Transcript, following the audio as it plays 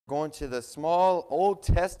going to the small Old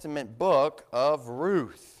Testament book of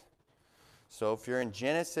Ruth. So if you're in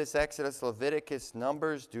Genesis, Exodus, Leviticus,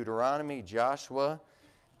 Numbers, Deuteronomy, Joshua,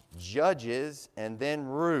 Judges, and then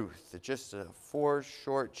Ruth. It's just 4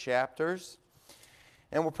 short chapters.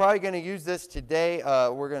 And we're probably going to use this today.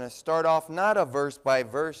 We're going to start off not a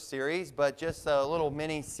verse-by-verse series, but just a little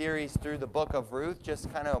mini-series through the book of Ruth,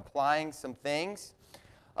 just kind of applying some things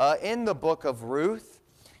in the book of Ruth.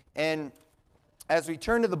 And as we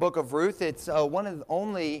turn to the book of Ruth, it's one of the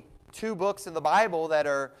only 2 books in the Bible that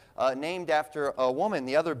are named after a woman,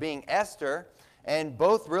 the other being Esther, and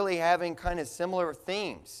both really having kind of similar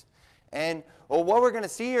themes. And well, what we're going to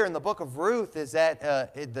see here in the book of Ruth is that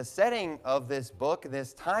the setting of this book,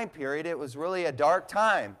 this time period, it was really a dark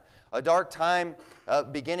time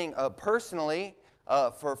beginning personally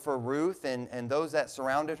for Ruth and those that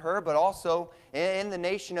surrounded her, but also in the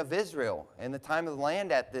nation of Israel, in the time of the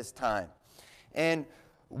land at this time. And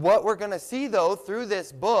what we're going to see, though, through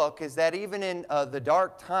this book is that even in the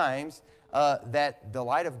dark times, that the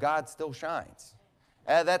light of God still shines.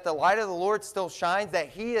 That the light of the Lord still shines, that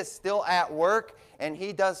He is still at work, and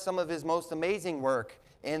He does some of His most amazing work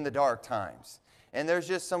in the dark times. And there's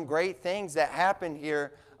just some great things that happen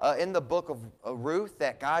here in the book of Ruth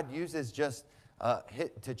that God uses just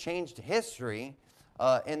to change history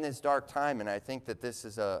in this dark time. And I think that this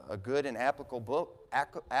is a good and applicable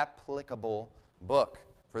book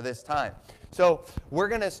for this time. So we're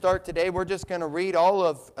going to start today. We're just going to read all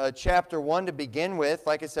of chapter 1 to begin with.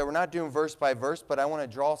 Like I said, we're not doing verse by verse, but I want to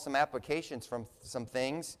draw some applications from some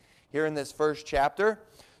things here in this first chapter.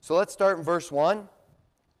 So let's start in verse 1.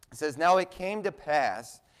 It says, "Now it came to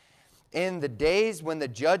pass in the days when the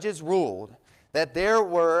judges ruled that there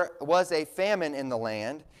was a famine in the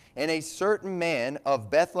land, and a certain man of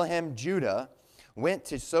Bethlehem, Judah, went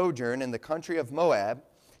to sojourn in the country of Moab,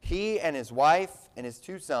 he and his wife and his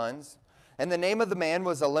 2 sons. And the name of the man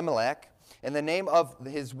was Elimelech, and the name of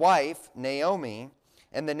his wife Naomi,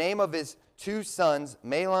 and the name of his 2 sons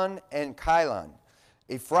Mahlon and Chilion,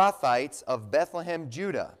 Ephrathites of Bethlehem,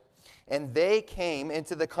 Judah. And they came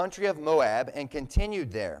into the country of Moab and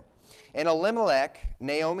continued there. And Elimelech,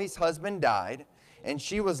 Naomi's husband, died, and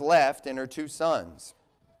she was left and her 2 sons.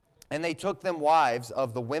 And they took them wives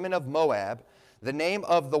of the women of Moab. The name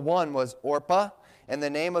of the one was Orpah, and the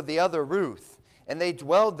name of the other Ruth. And they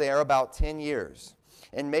dwelled there about 10 years.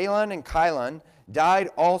 And Mahlon and Chilion died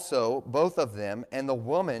also, both of them, and the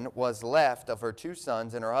woman was left of her 2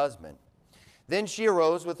 sons and her husband. Then she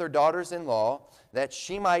arose with her daughters-in-law, that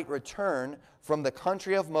she might return from the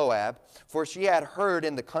country of Moab, for she had heard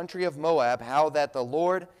in the country of Moab how that the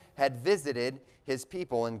Lord had visited His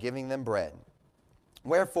people in giving them bread.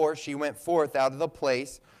 Wherefore she went forth out of the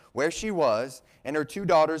place where she was, and her 2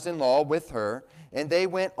 daughters-in-law with her, and they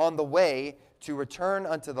went on the way to return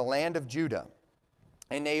unto the land of Judah.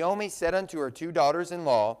 And Naomi said unto her 2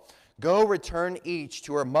 daughters-in-law, Go return each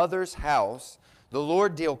to her mother's house. The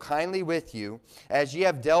Lord deal kindly with you, as ye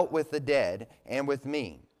have dealt with the dead, and with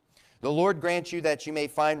me. The Lord grant you that ye may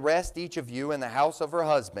find rest each of you in the house of her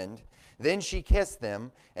husband. Then she kissed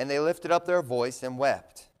them, and they lifted up their voice and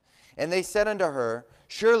wept. And they said unto her,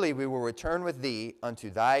 Surely we will return with thee unto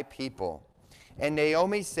thy people. And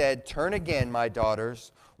Naomi said, Turn again, my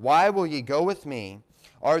daughters. Why will ye go with me?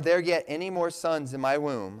 Are there yet any more sons in my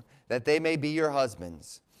womb, that they may be your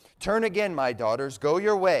husbands? Turn again, my daughters, go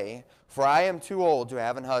your way, for I am too old to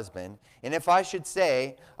have an husband. And if I should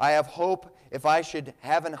say, I have hope, if I should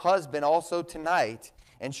have an husband also tonight,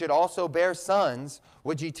 and should also bear sons,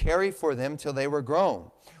 would ye tarry for them till they were grown?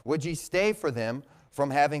 Would ye stay for them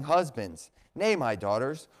from having husbands? Nay, my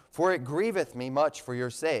daughters, for it grieveth me much for your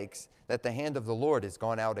sakes, that the hand of the Lord is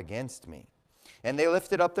gone out against me. And they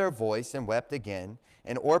lifted up their voice and wept again.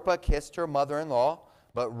 And Orpah kissed her mother-in-law,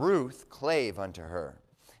 but Ruth clave unto her.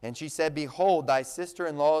 And she said, Behold, thy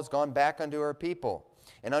sister-in-law is gone back unto her people,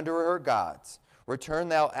 and unto her gods. Return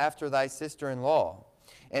thou after thy sister-in-law.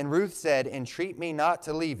 And Ruth said, Entreat me not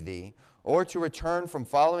to leave thee, or to return from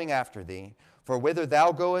following after thee. For whither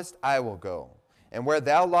thou goest, I will go, and where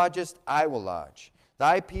thou lodgest, I will lodge.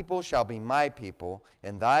 Thy people shall be my people,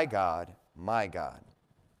 and thy God my God.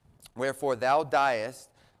 Wherefore thou diest,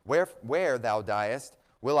 where thou diest,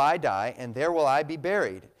 will I die, and there will I be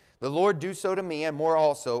buried. The Lord do so to me, and more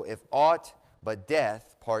also, if aught but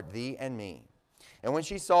death part thee and me. And when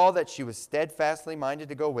she saw that she was steadfastly minded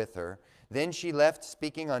to go with her, then she left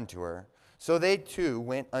speaking unto her. So they two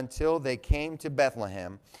went until they came to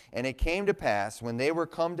Bethlehem. And it came to pass, when they were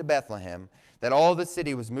come to Bethlehem, that all the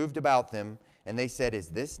city was moved about them. And they said, Is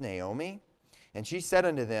this Naomi? And she said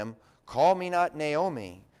unto them, Call me not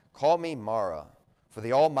Naomi, call me Mara, for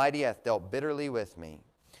the Almighty hath dealt bitterly with me.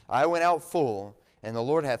 I went out full, and the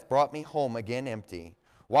Lord hath brought me home again empty.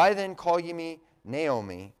 Why then call ye me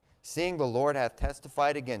Naomi, seeing the Lord hath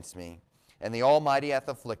testified against me, and the Almighty hath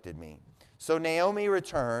afflicted me? So Naomi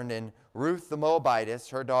returned, and Ruth the Moabitess,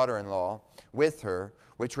 her daughter-in-law, with her,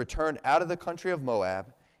 which returned out of the country of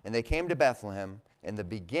Moab, and they came to Bethlehem in the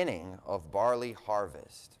beginning of barley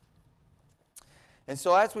harvest. And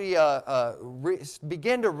so as we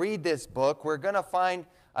begin to read this book, we're going to find,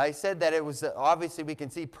 I said that it was obviously we can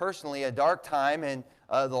see personally a dark time in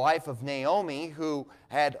the life of Naomi, who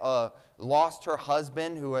had lost her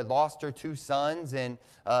husband, who had lost her 2 sons, and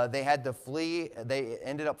they had to flee. They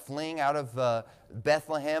ended up fleeing out of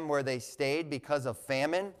Bethlehem, where they stayed because of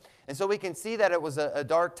famine. And so we can see that it was a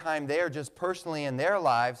dark time there just personally in their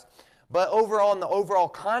lives. But overall, in the overall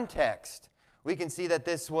context, we can see that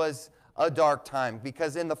this was a dark time,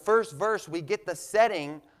 because in the first verse we get the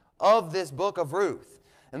setting of this book of Ruth.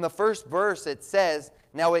 In the first verse it says,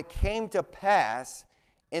 "Now it came to pass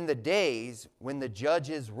in the days when the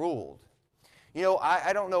judges ruled." You know,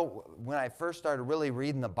 I don't know, when I first started really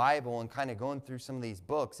reading the Bible and kind of going through some of these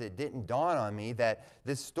books, it didn't dawn on me that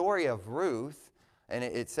this story of Ruth, and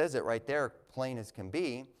it says it right there, plain as can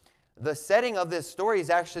be, the setting of this story is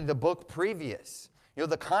actually the book previous. You know,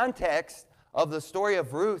 the context of the story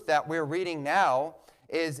of Ruth that we're reading now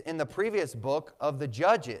is in the previous book of the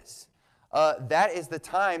Judges. That is the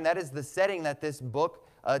time, that is the setting that this book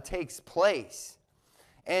takes place.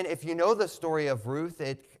 And if you know the story of Ruth,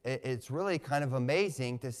 it's really kind of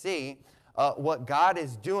amazing to see what God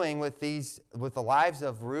is doing with the lives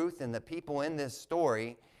of Ruth and the people in this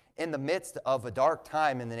story in the midst of a dark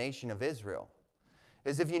time in the nation of Israel.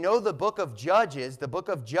 Is if you know the book of Judges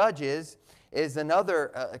is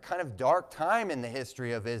another kind of dark time in the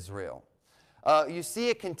history of Israel. You see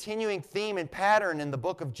a continuing theme and pattern in the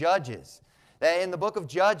book of Judges. That in the book of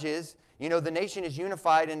Judges, you know, the nation is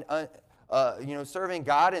unified in serving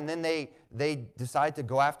God, and then they decide to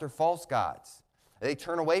go after false gods. They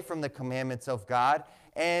turn away from the commandments of God,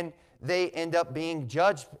 and they end up being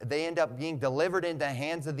judged. They end up being delivered into the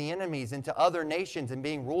hands of the enemies, into other nations, and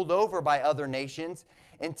being ruled over by other nations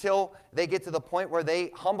until they get to the point where they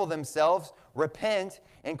humble themselves, repent,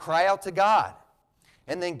 and cry out to God.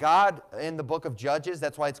 And then God, in the book of Judges,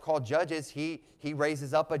 that's why it's called Judges, He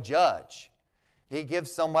raises up a judge. He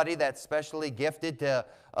gives somebody that's specially gifted to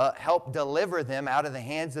help deliver them out of the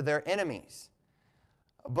hands of their enemies.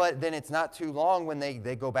 But then it's not too long when they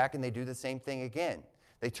go back and they do the same thing again.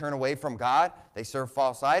 They turn away from God. They serve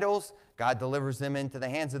false idols. God delivers them into the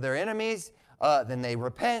hands of their enemies. Then they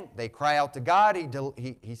repent. They cry out to God.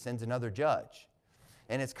 He sends another judge.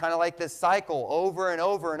 And it's kind of like this cycle over and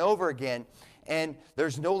over and over again. And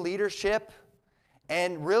there's no leadership.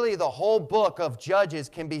 And really the whole book of Judges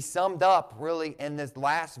can be summed up really in this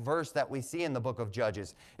last verse that we see in the book of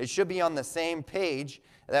Judges. It should be on the same page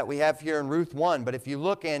that we have here in Ruth 1. But if you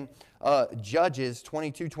look in Judges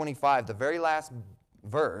 22-25, the very last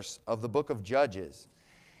verse of the book of Judges,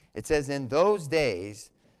 it says, "In those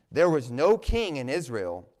days there was no king in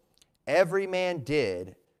Israel. Every man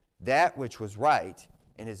did that which was right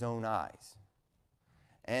in his own eyes."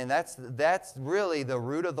 And that's really the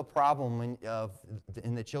root of the problem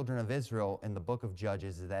in the children of Israel in the book of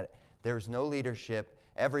Judges, is that there's no leadership.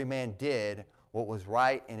 Every man did what was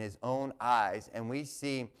right in his own eyes. And we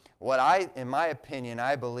see in my opinion,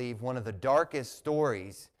 I believe, one of the darkest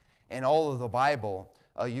stories in all of the Bible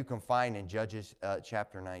you can find in Judges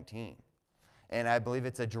chapter 19. And I believe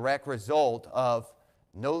it's a direct result of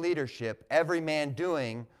no leadership, every man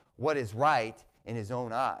doing what is right in his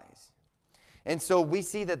own eyes. And so we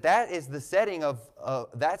see that is the setting of,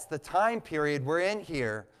 that's the time period we're in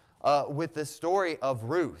here with the story of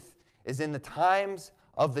Ruth, is in the times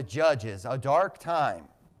of the Judges, a dark time.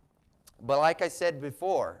 But like I said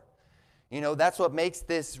before, you know, that's what makes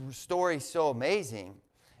this story so amazing,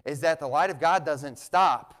 is that the light of God doesn't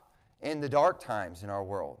stop in the dark times in our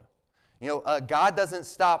world. You know, God doesn't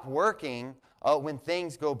stop working when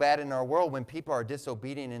things go bad in our world, when people are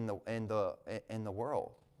disobedient in the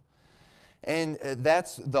world. And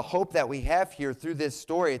that's the hope that we have here through this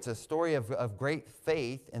story. It's a story of great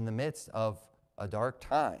faith in the midst of a dark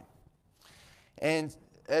time. And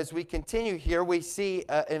as we continue here, we see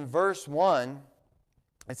in verse 1,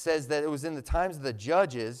 it says that it was in the times of the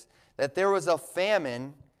Judges that there was a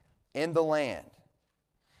famine in the land.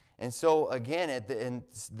 And so again, in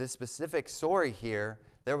this specific story here,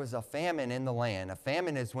 there was a famine in the land. A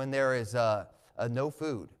famine is when there is no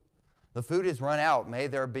food. The food is run out. May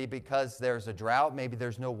there be because there's a drought. Maybe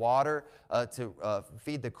there's no water to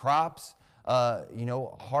feed the crops.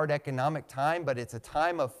 Hard economic time, but it's a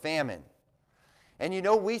time of famine. And you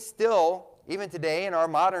know, we still, even today in our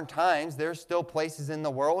modern times, there's still places in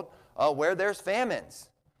the world where there's famines,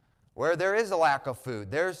 where there is a lack of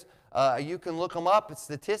food. You can look them up,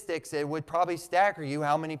 statistics, it would probably stagger you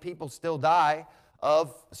how many people still die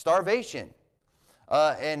of starvation.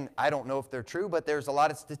 And I don't know if they're true, but there's a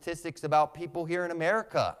lot of statistics about people here in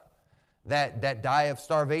America that die of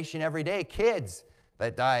starvation every day, kids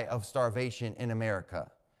that die of starvation in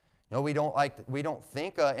America. You know, we don't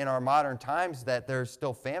think in our modern times that there's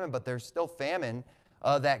still famine, but there's still famine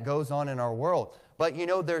that goes on in our world. But you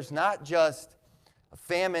know, there's not just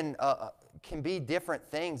famine, can be different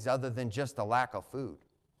things other than just a lack of food.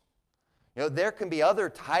 You know, there can be other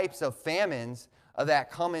types of famines that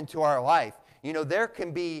come into our life. You know, there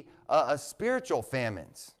can be spiritual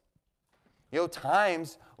famines. You know,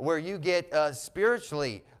 times where you get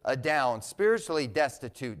spiritually down, spiritually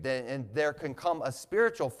destitute, and there can come a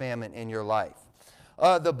spiritual famine in your life.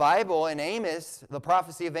 The Bible in Amos, the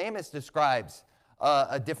prophecy of Amos describes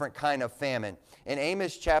a different kind of famine. In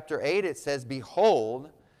Amos chapter 8 it says, "Behold,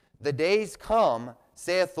 the days come,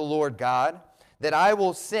 saith the Lord God, that I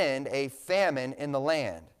will send a famine in the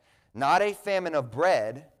land, not a famine of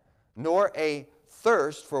bread, nor a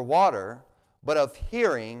thirst for water, but of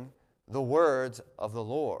hearing the words of the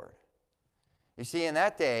Lord." You see, in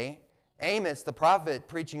that day, Amos, the prophet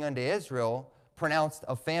preaching unto Israel, pronounced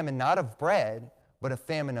a famine not of bread, but a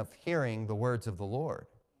famine of hearing the words of the Lord.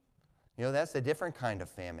 You know, that's a different kind of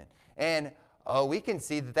famine. And we can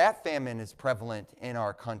see that famine is prevalent in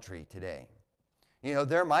our country today. You know,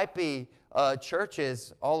 there might be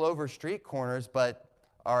churches all over street corners, but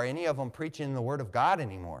are any of them preaching the Word of God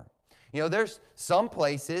anymore? You know, there's some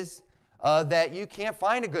places that you can't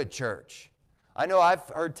find a good church. I know I've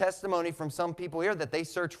heard testimony from some people here that they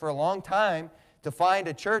searched for a long time to find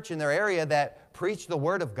a church in their area that preached the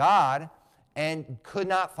Word of God and could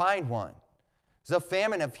not find one. It's a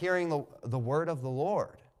famine of hearing the Word of the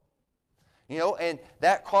Lord. You know, and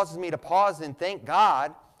that causes me to pause and thank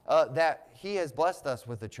God that He has blessed us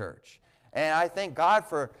with a church. And I thank God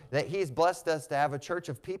for that He has blessed us to have a church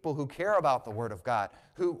of people who care about the Word of God,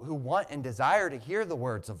 who want and desire to hear the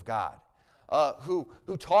words of God, who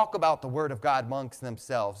talk about the Word of God amongst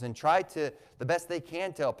themselves and try to, the best they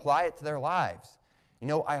can, to apply it to their lives. You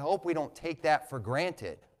know, I hope we don't take that for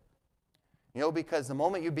granted. You know, because the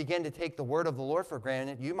moment you begin to take the Word of the Lord for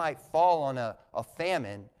granted, you might fall on a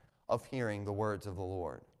famine of hearing the words of the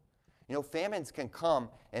Lord. You know, famines can come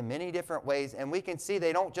in many different ways, and we can see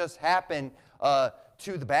they don't just happen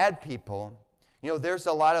to the bad people. You know, there's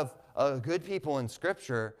a lot of good people in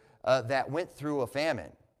Scripture that went through a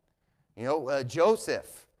famine. You know,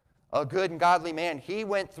 Joseph, a good and godly man, he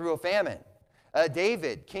went through a famine.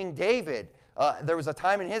 David, King David, there was a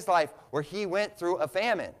time in his life where he went through a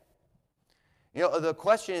famine. You know, the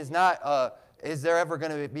question is not, is there ever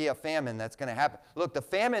going to be a famine that's going to happen? Look, the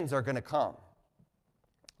famines are going to come.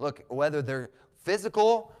 Look, whether they're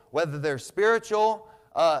physical, whether they're spiritual,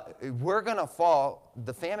 we're going to fall.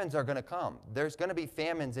 The famines are going to come. There's going to be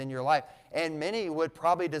famines in your life. And many would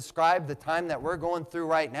probably describe the time that we're going through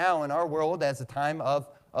right now in our world as a time of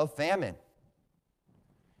famine.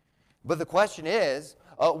 But the question is,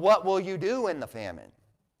 what will you do in the famine?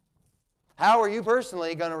 How are you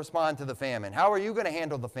personally going to respond to the famine? How are you going to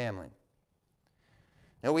handle the famine?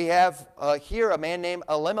 Now we have here a man named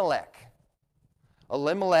Elimelech.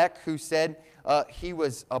 Elimelech, who said he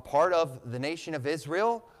was a part of the nation of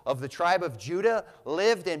Israel, of the tribe of Judah,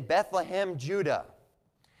 lived in Bethlehem, Judah.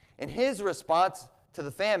 And his response to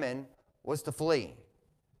the famine was to flee,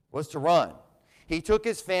 was to run. He took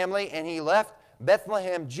his family and he left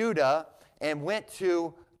Bethlehem, Judah, and went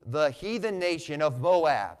to the heathen nation of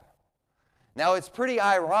Moab. Now it's pretty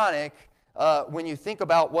ironic when you think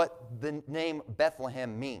about what the name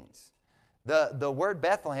Bethlehem means. The word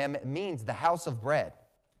Bethlehem means the house of bread.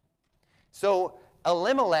 So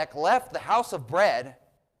Elimelech left the house of bread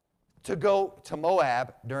to go to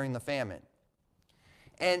Moab during the famine.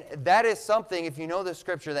 And that is something, if you know the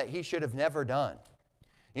scripture, that he should have never done.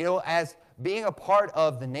 You know, as being a part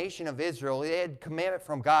of the nation of Israel, they had commandment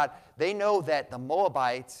from God. They know that the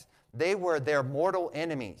Moabites, they were their mortal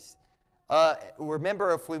enemies.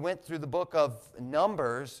 Remember, if we went through the book of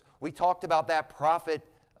Numbers, we talked about that prophet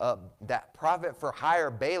for hire,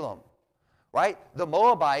 Balaam, right? The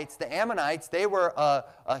Moabites, the Ammonites, they were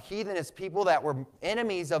a heathenist people that were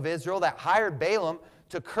enemies of Israel that hired Balaam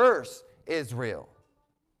to curse Israel.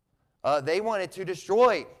 They wanted to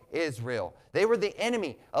destroy Israel. They were the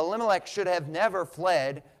enemy. Elimelech should have never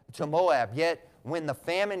fled to Moab. Yet, when the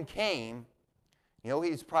famine came, you know,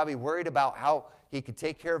 he's probably worried about how he could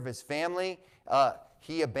take care of his family.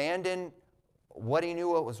 He abandoned what he knew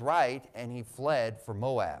what was right, and he fled for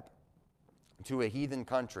Moab. to a heathen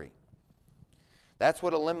country. That's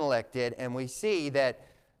what Elimelech did, and we see that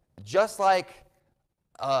just like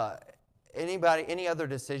any other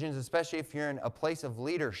decisions, especially if you're in a place of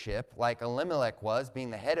leadership like Elimelech was,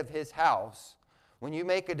 being the head of his house, when you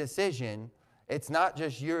make a decision, it's not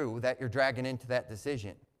just you that you're dragging into that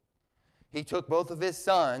decision. He took both of his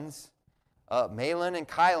sons, Mahlon and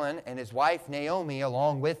Chilion, and his wife Naomi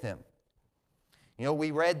along with him. You know,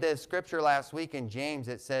 we read the scripture last week in James.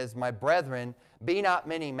 It says, "My brethren, be not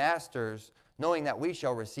many masters, knowing that we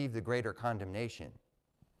shall receive the greater condemnation."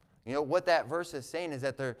 You know, what that verse is saying is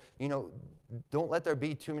that don't let there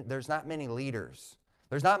be there's not many leaders.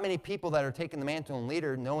 There's not many people that are taking the mantle and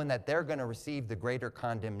leader knowing that they're going to receive the greater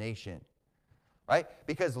condemnation. Right?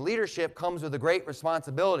 Because leadership comes with a great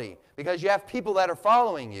responsibility, because you have people that are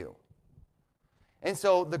following you. And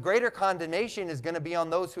so the greater condemnation is going to be on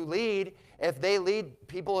those who lead if they lead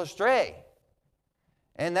people astray.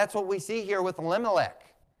 And that's what we see here with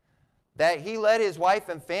Elimelech, that he led his wife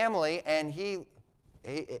and family, and he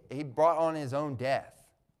brought on his own death.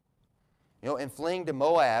 You know, in fleeing to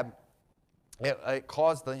Moab, it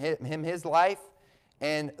caused him his life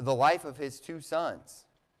and the life of his two sons.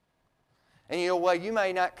 And you know what? You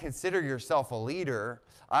may not consider yourself a leader.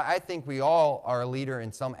 I think we all are a leader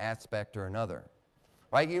in some aspect or another.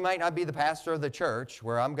 Right? You might not be the pastor of the church,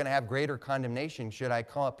 where I'm going to have greater condemnation should I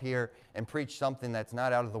come up here and preach something that's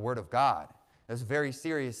not out of the Word of God. It's a very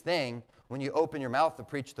serious thing when you open your mouth to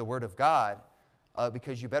preach the Word of God,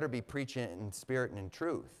 because you better be preaching it in spirit and in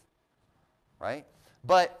truth. Right?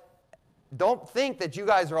 But don't think that you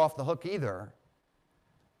guys are off the hook either,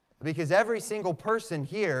 because every single person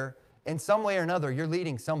here, in some way or another, you're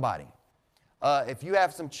leading somebody. If you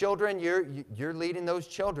have some children, you're leading those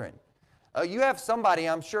children. You have somebody,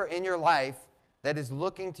 I'm sure, in your life that is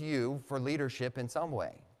looking to you for leadership in some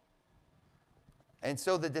way. And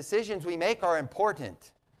so the decisions we make are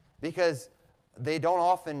important, because they don't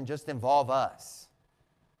often just involve us.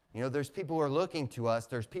 You know, there's people who are looking to us.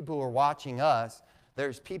 There's people who are watching us.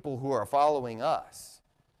 There's people who are following us.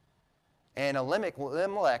 And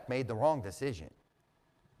Elimelech made the wrong decision.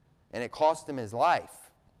 And it cost him his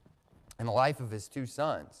life and the life of his two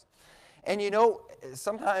sons. And you know,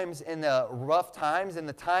 sometimes in the rough times, in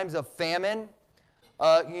the times of famine,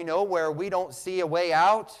 where we don't see a way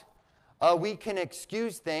out, we can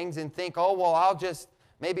excuse things and think, oh, well,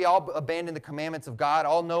 maybe I'll abandon the commandments of God.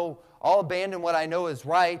 I'll abandon what I know is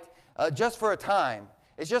right just for a time.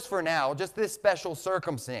 It's just for now, just this special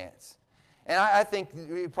circumstance. And I think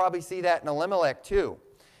you probably see that in Elimelech too,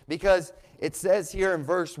 because it says here in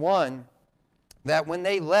verse 1 that when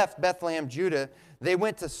they left Bethlehem, Judah, they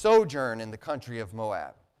went to sojourn in the country of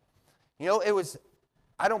Moab. You know,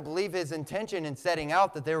 I don't believe his intention in setting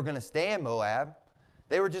out that they were going to stay in Moab.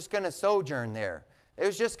 They were just going to sojourn there. It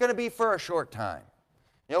was just going to be for a short time.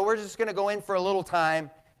 You know, we're just going to go in for a little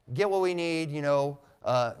time, get what we need,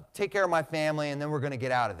 take care of my family, and then we're going to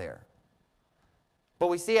get out of there. But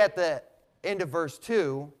we see at the end of verse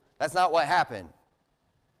 2, that's not what happened.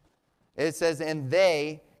 It says, and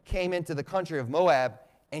they came into the country of Moab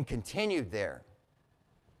and continued there.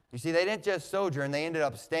 You see, they didn't just sojourn, they ended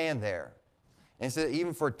up staying there. And so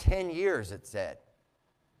even for 10 years, it said.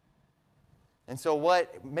 And so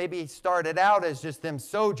what maybe started out as just them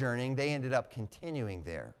sojourning, they ended up continuing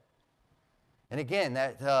there. And again,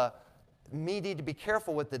 that we need to be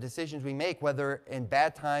careful with the decisions we make, whether in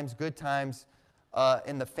bad times, good times,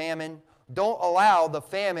 in the famine. Don't allow the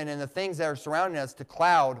famine and the things that are surrounding us to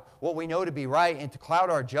cloud what we know to be right and to cloud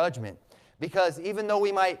our judgment. Because even though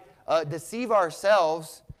we might deceive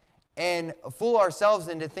ourselves and fool ourselves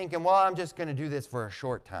into thinking, well, I'm just going to do this for a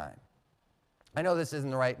short time. I know this isn't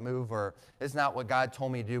the right move, or it's not what God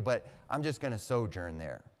told me to do, but I'm just going to sojourn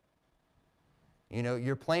there. You know,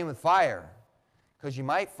 you're playing with fire, because you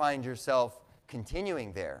might find yourself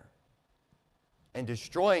continuing there and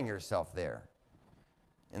destroying yourself there.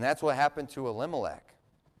 And that's what happened to Elimelech,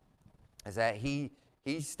 is that he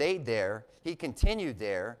stayed there, he continued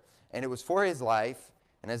there, and it was for his life,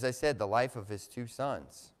 and as I said, the life of his two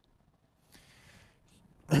sons.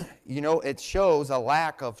 You know, it shows a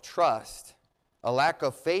lack of trust, a lack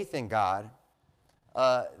of faith in God,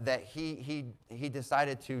 that he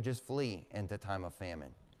decided to just flee in the time of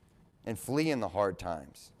famine and flee in the hard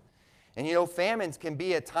times. And you know, famines can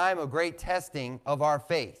be a time of great testing of our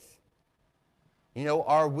faith. You know,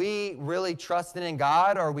 are we really trusting in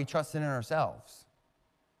God, or are we trusting in ourselves?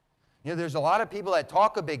 You know, there's a lot of people that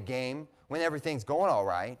talk a big game when everything's going all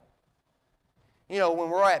right. You know, when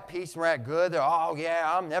we're at peace and we're at good, they're, oh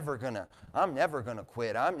yeah, I'm never gonna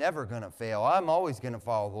quit. I'm never gonna fail. I'm always gonna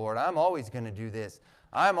follow the Lord. I'm always gonna do this.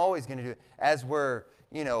 I'm always gonna do it. As we're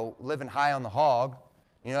living high on the hog,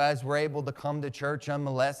 as we're able to come to church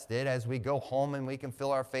unmolested, as we go home and we can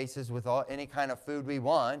fill our faces with any kind of food we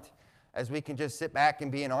want, as we can just sit back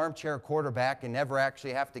and be an armchair quarterback and never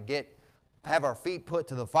actually have to have our feet put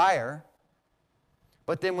to the fire.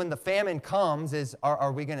 But then when the famine comes, is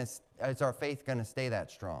our faith going to stay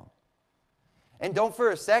that strong? And don't for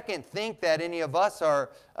a second think that any of us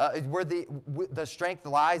the strength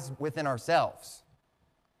lies within ourselves.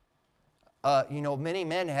 Many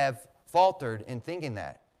men have faltered in thinking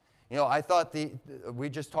that. I thought we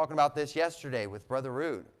just talking about this yesterday with Brother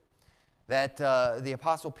Rude, that the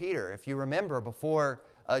Apostle Peter, if you remember, before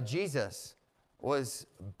Jesus was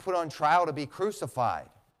put on trial to be crucified,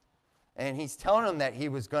 and he's telling him that he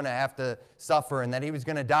was going to have to suffer and that he was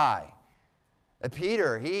going to die.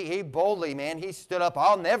 Peter, he boldly, he stood up,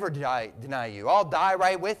 I'll never deny you. I'll die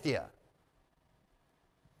right with you.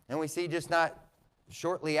 And we see just not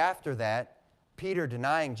shortly after that, Peter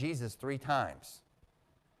denying Jesus 3 times.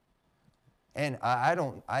 And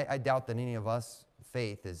I doubt that any of us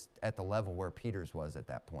faith is at the level where Peter's was at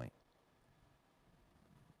that point.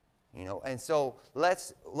 And so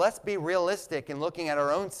let's be realistic in looking at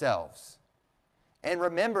our own selves. And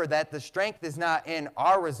remember that the strength is not in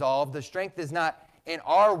our resolve. The strength is not in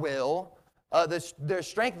our will. The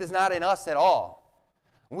strength is not in us at all.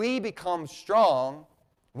 We become strong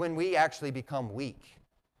when we actually become weak,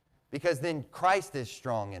 because then Christ is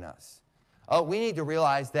strong in us. We need to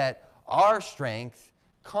realize that our strength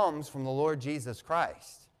comes from the Lord Jesus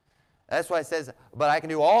Christ. That's why it says, but I can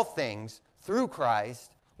do all things through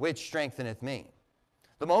Christ, which strengtheneth me.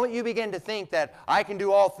 The moment you begin to think that I can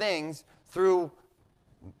do all things through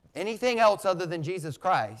anything else other than Jesus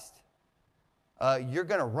Christ, you're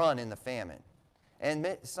going to run in the famine.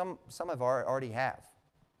 And some have already have.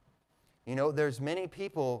 There's many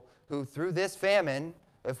people who through this famine,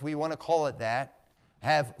 if we want to call it that,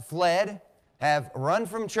 have fled, have run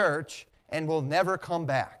from church, and will never come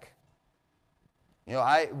back.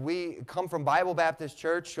 We come from Bible Baptist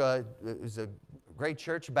Church. It was a great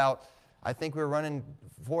church. I think we were running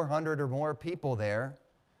 400 or more people there.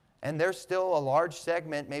 And there's still a large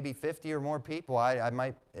segment, maybe 50 or more people.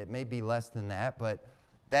 It may be less than that, but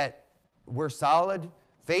that we're solid,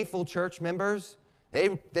 faithful church members. They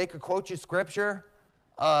could quote you scripture.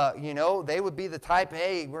 They would be the type,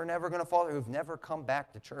 hey, we're never going to fall, who've never come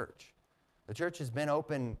back to church. The church has been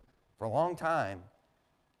open for a long time,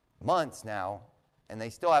 months now, and they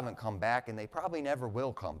still haven't come back, and they probably never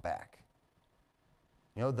will come back.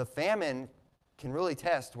 The famine can really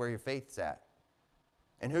test where your faith's at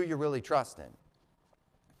and who you're really trusting.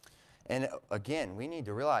 And again, we need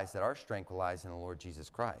to realize that our strength lies in the Lord Jesus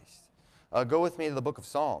Christ. Go with me to the book of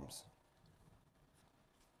Psalms.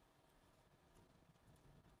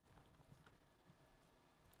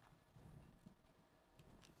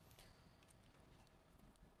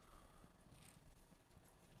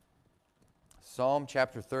 Psalm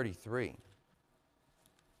chapter 33.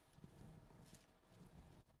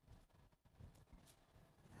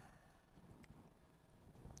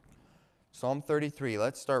 Psalm 33,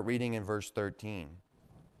 let's start reading in verse 13. It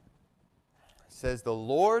says, the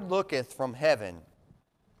Lord looketh from heaven,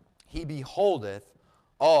 he beholdeth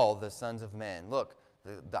all the sons of men. Look,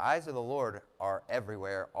 the eyes of the Lord are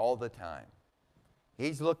everywhere all the time.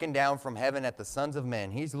 He's looking down from heaven at the sons of men.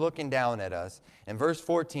 He's looking down at us. In verse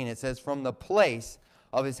 14 it says, from the place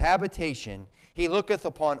of his habitation he looketh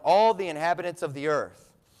upon all the inhabitants of the earth.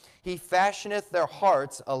 He fashioneth their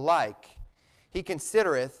hearts alike. He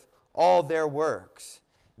considereth all their works.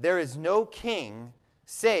 There is no king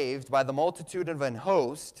saved by the multitude of an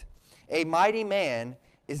host. A mighty man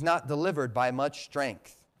is not delivered by much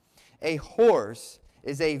strength. A horse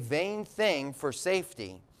is a vain thing for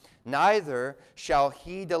safety, neither shall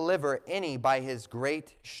he deliver any by his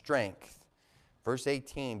great strength. Verse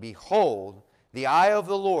 18, behold, the eye of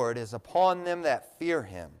the Lord is upon them that fear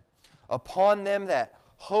him, upon them that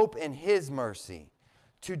hope in his mercy,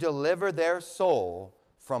 to deliver their soul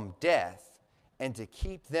from death and to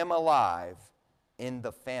keep them alive in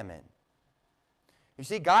the famine. You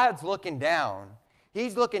see, God's looking down.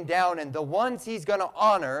 He's looking down, and the ones he's going to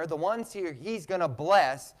honor, the ones he's going to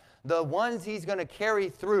bless, the ones he's going to carry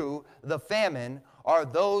through the famine are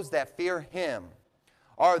those that fear him,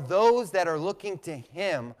 are those that are looking to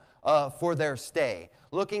him for their stay,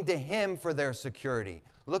 looking to him for their security,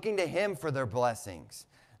 looking to him for their blessings.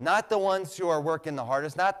 Not the ones who are working the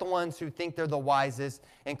hardest, not the ones who think they're the wisest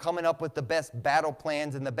and coming up with the best battle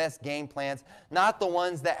plans and the best game plans, not the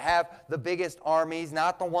ones that have the biggest armies,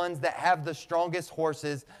 not the ones that have the strongest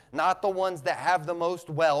horses, not the ones that have the most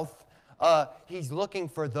wealth. He's looking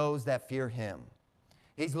for those that fear him.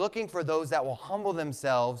 He's looking for those that will humble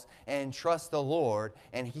themselves and trust the Lord,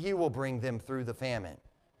 and He will bring them through the famine.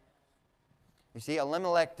 You see,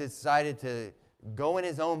 Elimelech decided to go in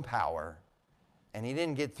his own power, and he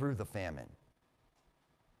didn't get through the famine.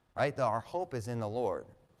 Right? Our hope is in the Lord.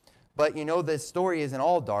 But you know, this story isn't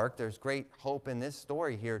all dark. There's great hope in this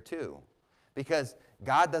story here too. Because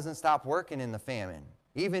God doesn't stop working in the famine.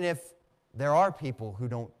 Even if there are people who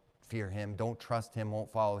don't fear Him, don't trust Him,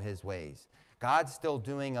 won't follow His ways. God's still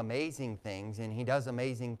doing amazing things, and He does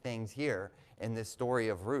amazing things here in this story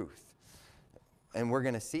of Ruth. And we're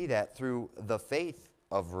going to see that through the faith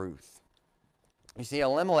of Ruth. You see,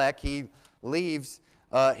 Elimelech, he leaves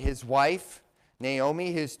his wife,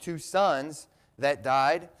 Naomi, his 2 sons that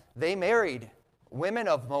died. They married women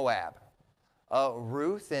of Moab,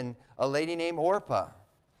 Ruth and a lady named Orpah,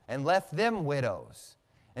 and left them widows.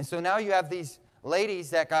 And so now you have these ladies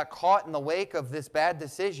that got caught in the wake of this bad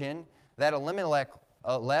decision that Elimelech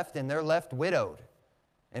left, and they're left widowed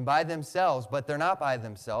and by themselves. But they're not by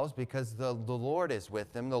themselves because the Lord is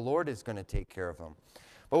with them. The Lord is going to take care of them.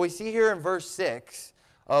 But we see here in verse 6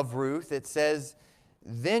 of Ruth, it says,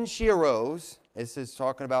 "Then she arose," this is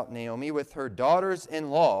talking about Naomi, "with her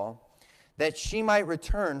daughters-in-law, that she might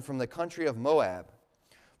return from the country of Moab.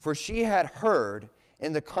 For she had heard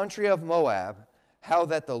in the country of Moab how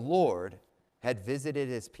that the Lord had visited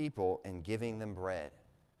His people in giving them bread."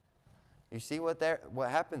 You see what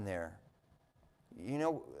happened there? You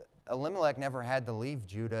know, Elimelech never had to leave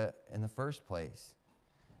Judah in the first place.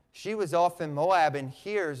 She was off in Moab and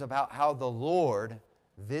hears about how the Lord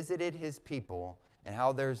visited His people and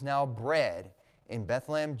how there's now bread in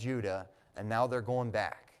Bethlehem, Judah, and now they're going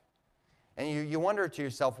back. And you wonder to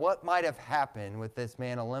yourself, what might have happened with this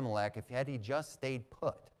man Elimelech had he just stayed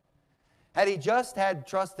put? Had he just had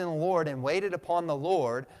trust in the Lord and waited upon the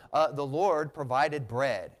Lord provided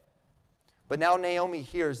bread. But now Naomi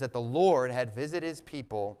hears that the Lord had visited His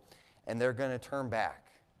people and they're going to turn back.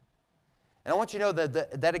 And I want you to know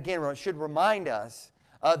that again should remind us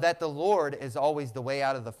that the Lord is always the way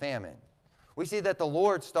out of the famine. We see that the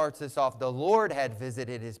Lord starts this off. The Lord had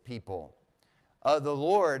visited His people. The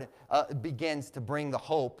Lord begins to bring the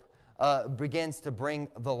hope, begins to bring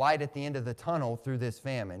the light at the end of the tunnel through this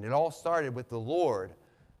famine. It all started with the Lord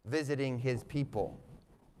visiting His people.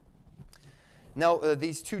 Now,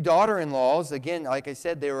 these 2 daughter-in-laws, again, like I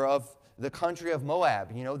said, they were of the country of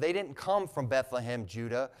Moab. You know, they didn't come from Bethlehem,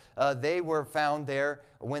 Judah. They were found there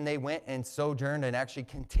when they went and sojourned and actually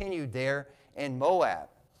continued there in Moab.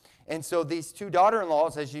 And so these 2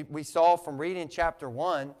 daughter-in-laws, as we saw from reading chapter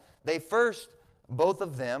 1, they first, both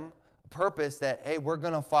of them, purposed that, hey, we're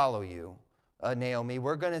going to follow you, Naomi.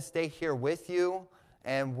 We're going to stay here with you,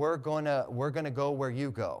 and we're going to go where you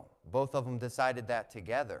go. Both of them decided that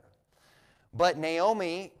together. But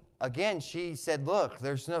Naomi, again, she said, look,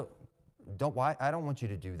 I don't want you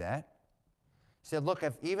to do that. She said, look,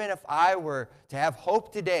 even if I were to have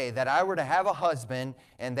hope today, that I were to have a husband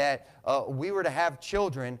and that we were to have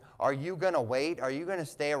children, are you going to wait? Are you going to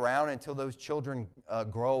stay around until those children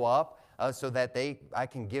grow up so that I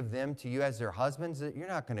can give them to you as their husbands? You're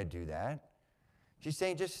not going to do that. She's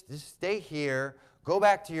saying, just stay here, go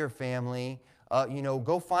back to your family,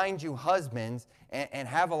 go find you husbands and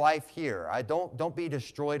have a life here. Don't be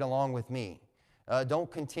destroyed along with me.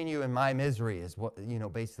 Don't continue in my misery is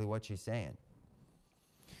basically what she's saying.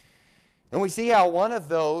 And we see how one of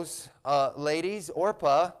those ladies,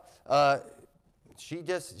 Orpah, she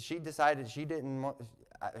decided she didn't.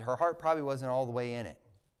 Her heart probably wasn't all the way in it.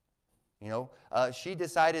 She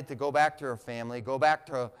decided to go back to her family, go back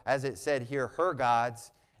to, as it said here, her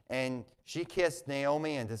gods, and she kissed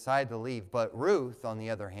Naomi and decided to leave. But Ruth, on the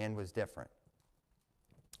other hand, was different.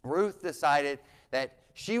 Ruth decided that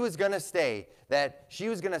she was going to stay, that she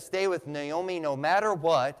was going to stay with Naomi no matter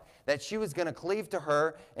what, that she was going to cleave to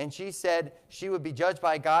her, and she said she would be judged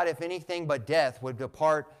by God if anything but death would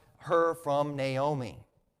depart her from Naomi.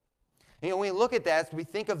 When we look at that, we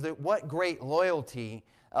think of what great loyalty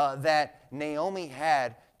that Naomi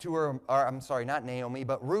had to her, not Naomi,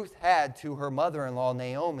 but Ruth had to her mother-in-law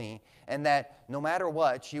Naomi, and that no matter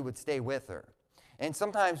what, she would stay with her. And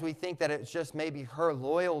sometimes we think that it's just maybe her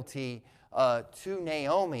loyalty to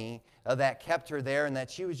Naomi that kept her there, and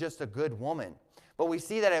that she was just a good woman. But we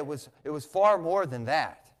see that it was far more than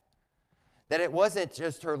that. That it wasn't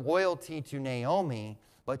just her loyalty to Naomi,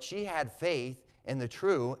 but she had faith in the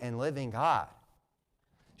true and living God.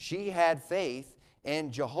 She had faith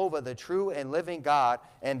in Jehovah, the true and living God,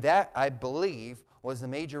 and that, I believe, was the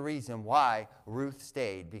major reason why Ruth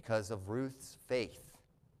stayed, because of Ruth's faith.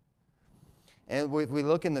 And if we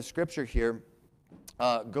look in the scripture here,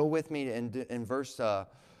 go with me in verse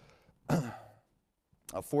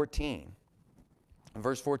 14.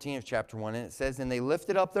 Verse 14 of chapter 1, and it says, "And they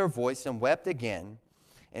lifted up their voice and wept again,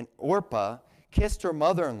 and Orpah kissed her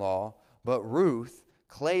mother-in-law, but Ruth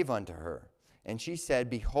clave unto her. And she said,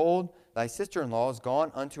 Behold, thy sister-in-law is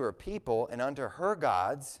gone unto her people and unto her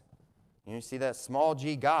gods." You see that small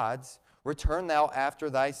g, gods. "Return thou after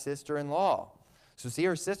thy sister-in-law." So see,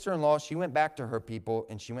 her sister-in-law, she went back to her people,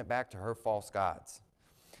 and she went back to her false gods.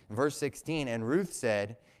 In verse 16, "And Ruth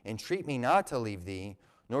said, Entreat me not to leave thee,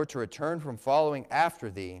 nor to return from following after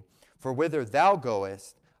thee. For whither thou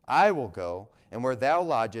goest, I will go, and where thou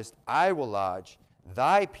lodgest, I will lodge.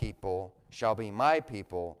 Thy people shall be my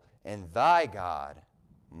people, and thy God,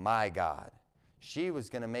 my God." She was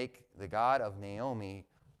going to make the God of Naomi,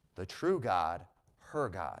 the true God, her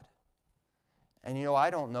God. And I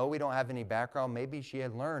don't know, we don't have any background. Maybe she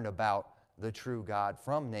had learned about the true God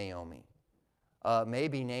from Naomi.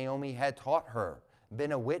 Maybe Naomi had taught her,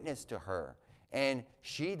 been a witness to her. And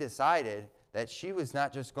she decided that she was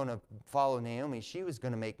not just going to follow Naomi, she was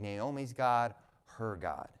going to make Naomi's God her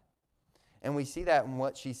God. And we see that in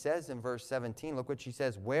what she says in verse 17. Look what she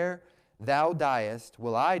says, "Where thou diest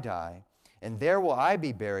will I die, and there will I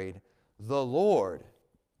be buried. The Lord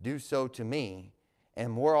do so to me,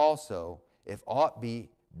 and more also, if aught be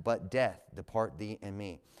but death depart thee and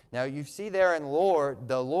me." Now you see there in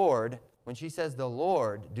the Lord, when she says, "The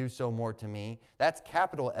Lord do so more to me," that's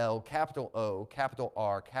capital L, capital O, capital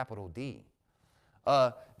R, capital D.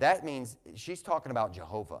 That means she's talking about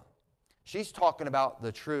Jehovah. She's talking about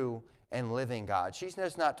the true and living God. She's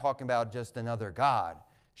just not talking about just another God.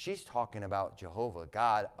 She's talking about Jehovah,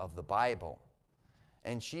 God of the Bible.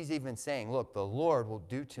 And she's even saying, look, the Lord will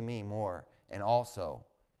do to me more, and also,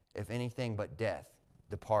 if anything but death,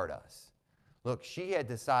 depart us. Look, she had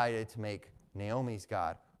decided to make Naomi's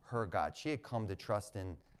God her God. She had come to trust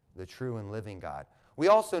in the true and living God. We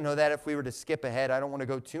also know that if we were to skip ahead, I don't want to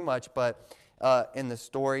go too much, but in the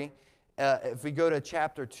story, if we go to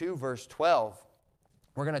chapter 2, verse 12,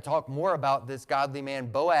 we're going to talk more about this godly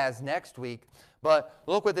man Boaz next week. But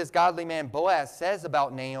look what this godly man Boaz says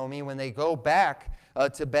about Naomi when they go back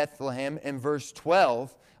to Bethlehem in verse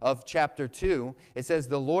 12 of chapter 2. It says,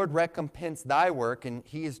 "The Lord recompense thy work," and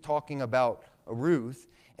he is talking about Ruth,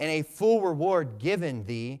 "and a full reward given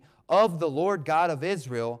thee of the Lord God of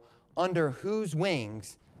Israel, under whose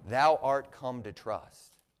wings thou art come to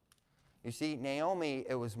trust." You see, Naomi,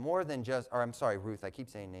 it was more than just, or I'm sorry, Ruth, I keep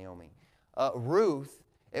saying Naomi. Ruth,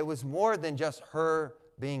 it was more than just her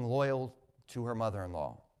being loyal to her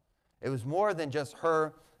mother-in-law. It was more than just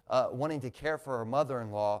her wanting to care for her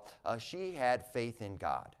mother-in-law. She had faith in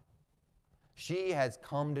God. She has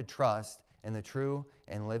come to trust in the true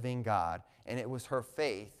and living God, and it was her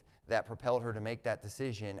faith that propelled her to make that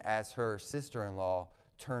decision as her sister-in-law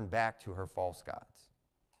turned back to her false gods.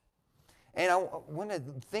 And I want to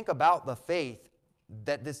think about the faith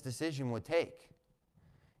that this decision would take.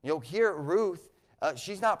 Here Ruth,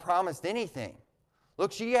 she's not promised anything.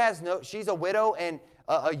 Look, she's a widow and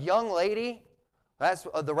a young lady. That's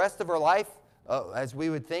the rest of her life, as we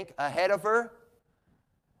would think, ahead of her.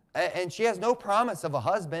 And she has no promise of a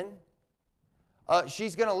husband.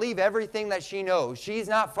 She's going to leave everything that she knows. She's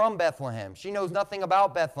not from Bethlehem. She knows nothing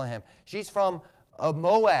about Bethlehem. She's from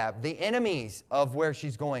Moab, the enemies of where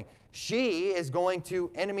she's going. She is going to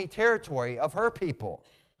enemy territory of her people.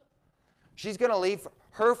 She's going to leave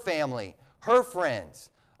her family, her friends,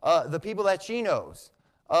 the people that she knows,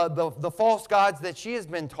 the false gods that she has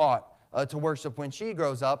been taught to worship when she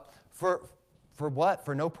grows up. For what?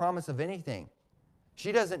 For no promise of anything.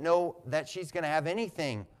 She doesn't know that she's going to have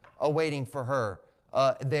anything awaiting for her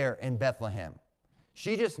there in Bethlehem.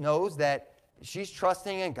 She just knows that she's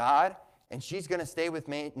trusting in God, and she's going to stay with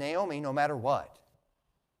Naomi no matter what.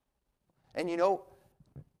 And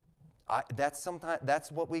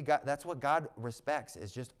that's what we got. That's what God respects,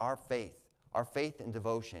 is just our faith and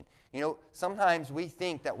devotion. Sometimes we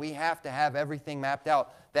think that we have to have everything mapped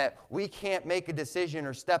out, that we can't make a decision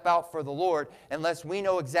or step out for the Lord unless we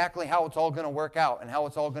know exactly how it's all going to work out and how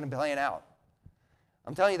it's all going to plan out.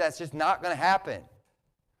 I'm telling you, that's just not going to happen.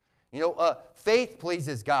 Faith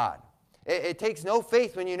pleases God. It takes no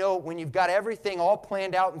faith when you've got everything all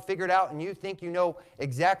planned out and figured out, and you think you know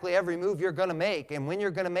exactly every move you're going to make and when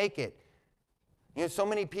you're going to make it. So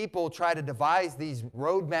many people try to devise these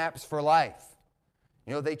roadmaps for life.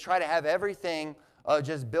 They try to have everything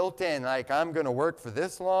just built in, like, I'm going to work for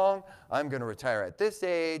this long, I'm going to retire at this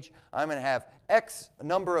age, I'm going to have X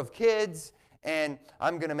number of kids, and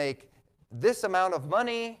I'm going to make this amount of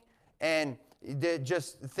money, and they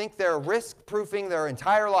just think they're risk-proofing their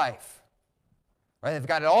entire life. Right? They've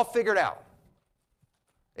got it all figured out.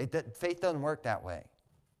 Faith doesn't work that way.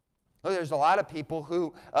 Look, there's a lot of people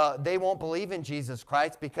who they won't believe in Jesus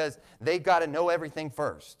Christ because they've got to know everything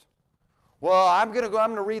first. Well, I'm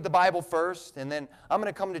going to read the Bible first, and then I'm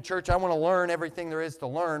going to come to church. I want to learn everything there is to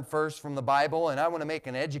learn first from the Bible, and I want to make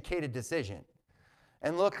an educated decision.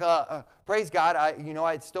 And look, praise God,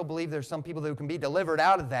 I still believe there's some people who can be delivered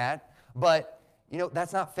out of that, but,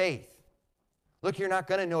 that's not faith. Look, you're not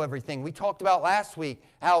going to know everything. We talked about last week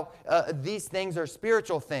how these things are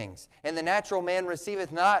spiritual things, and the natural man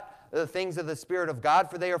receiveth not the things of the Spirit of God,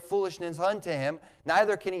 for they are foolishness unto him,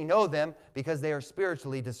 neither can he know them, because they are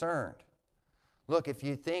spiritually discerned. Look,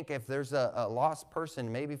 if there's a lost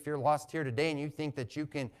person, maybe if you're lost here today and you think that you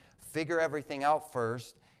can figure everything out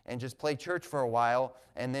first and just play church for a while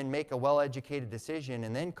and then make a well-educated decision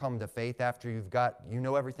and then come to faith after you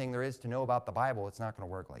know everything there is to know about the Bible, it's not going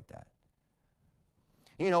to work like that.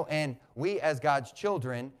 And we as God's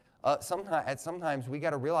children, sometimes we got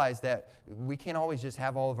to realize that we can't always just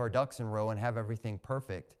have all of our ducks in a row and have everything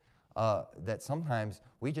perfect. That sometimes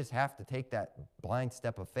we just have to take that blind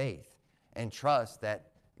step of faith and trust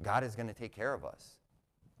that God is going to take care of us.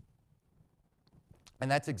 And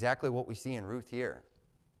that's exactly what we see in Ruth here.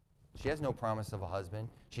 She has no promise of a husband.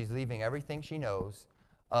 She's leaving everything she knows.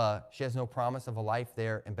 She has no promise of a life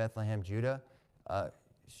there in Bethlehem, Judah.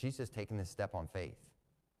 She's just taking this step on faith.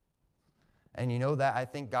 And that I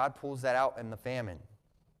think God pulls that out in the famine.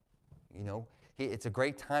 It's a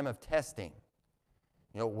great time of testing.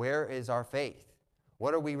 Where is our faith?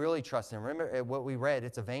 What are we really trusting? Remember what we read,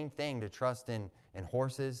 it's a vain thing to trust in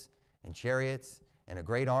horses and chariots and a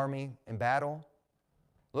great army in battle.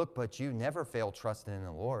 Look, but you never fail trusting in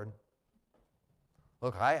the Lord.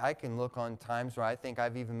 Look, I can look on times where I think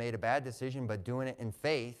I've even made a bad decision, but doing it in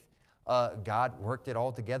faith, God worked it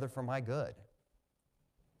all together for my good.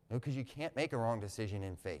 Because you can't make a wrong decision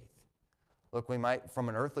in faith. Look, we might, from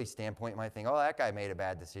an earthly standpoint, might think, oh, that guy made a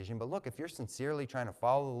bad decision. But look, if you're sincerely trying to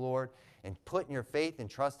follow the Lord and putting your faith and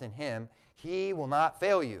trust in Him, He will not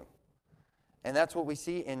fail you. And that's what we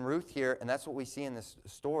see in Ruth here, and that's what we see in this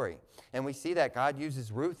story. And we see that God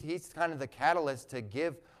uses Ruth. He's kind of the catalyst to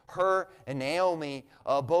give her and Naomi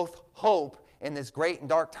both hope in this great and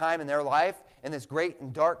dark time in their life, in this great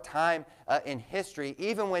and dark time in history,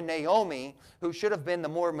 even when Naomi, who should have been the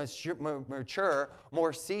more mature,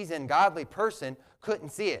 more seasoned, godly person, couldn't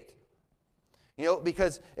see it.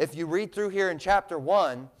 Because if you read through here in chapter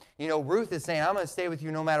 1, Ruth is saying, I'm going to stay with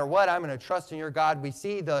you no matter what. I'm going to trust in your God. We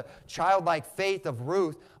see the childlike faith of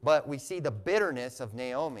Ruth, but we see the bitterness of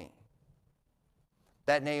Naomi.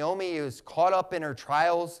 That Naomi is caught up in her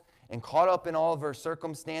trials and caught up in all of her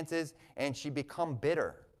circumstances, and she become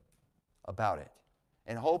bitter about it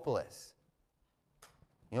and hopeless.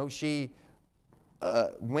 She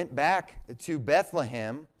went back to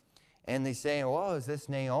Bethlehem, and they say, well, is this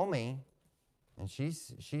Naomi? And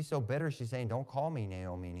she's so bitter, she's saying, don't call me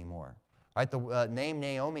Naomi anymore. Right? The name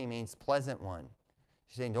Naomi means pleasant one.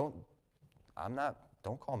 She's saying, don't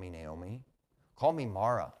call me Naomi. Call me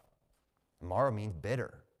Mara. Mara means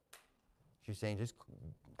bitter. She's saying,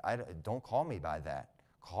 don't call me by that.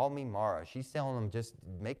 Call me Mara. She's telling them, just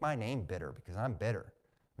make my name bitter because I'm bitter.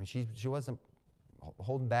 I mean, she wasn't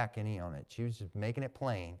holding back any on it. She was just making it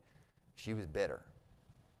plain. She was bitter.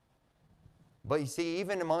 But you see,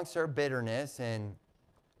 even amongst her bitterness and,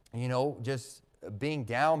 just being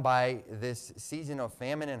down by this season of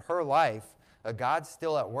famine in her life, God's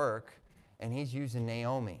still at work, and He's using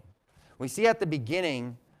Naomi. We see at the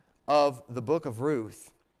beginning of the book of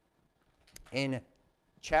Ruth, in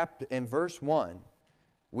verse 1,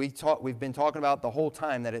 we've been talking about the whole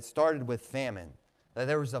time that it started with famine, that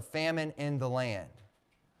there was a famine in the land.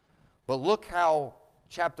 But look how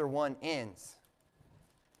chapter 1 ends.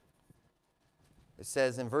 It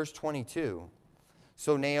says in verse 22,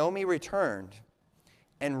 so Naomi returned,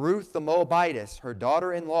 and Ruth the Moabitess, her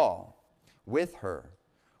daughter-in-law, with her,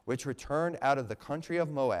 which returned out of the country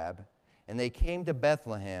of Moab, and they came to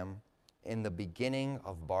Bethlehem in the beginning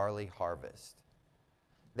of barley harvest.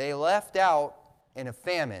 They left out in a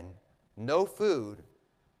famine, no food,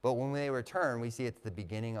 but when they return, we see it's the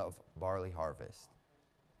beginning of barley harvest.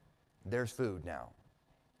 There's food now,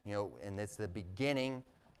 and it's the beginning,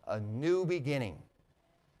 a new beginning.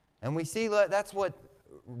 And we see that's what,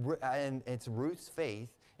 and it's Ruth's faith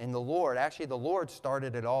in the Lord. Actually, the Lord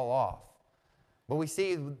started it all off. But we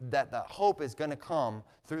see that the hope is going to come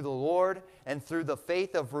through the Lord and through the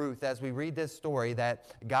faith of Ruth as we read this story, that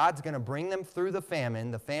God's going to bring them through the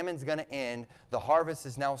famine. The famine's going to end. The harvest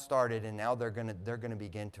is now started, and now they're going to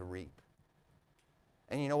begin to reap.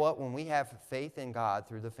 And you know what? When we have faith in God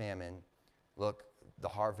through the famine, look, the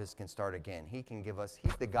harvest can start again. He can give us,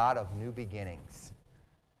 He's the God of new beginnings.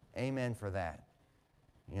 Amen for that.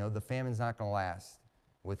 You know, the famine's not going to last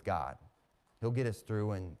with God. He'll get us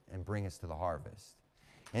through and bring us to the harvest.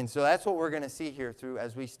 And so that's what we're going to see here through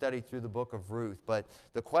as we study through the book of Ruth. But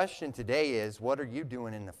the question today is, what are you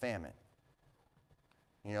doing in the famine?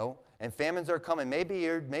 You know, and famines are coming. Maybe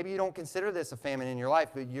you don't consider this a famine in your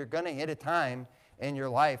life, but you're going to hit a time in your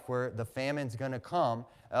life where the famine's going to come.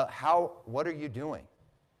 What are you doing?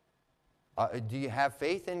 Do you have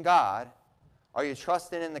faith in God? Are you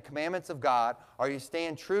trusting in the commandments of God? Are you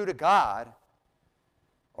staying true to God?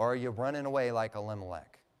 Or are you running away like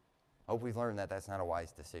Elimelech? I hope we've learned that that's not a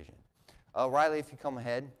wise decision. Riley, if you come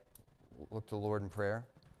ahead, look to the Lord in prayer.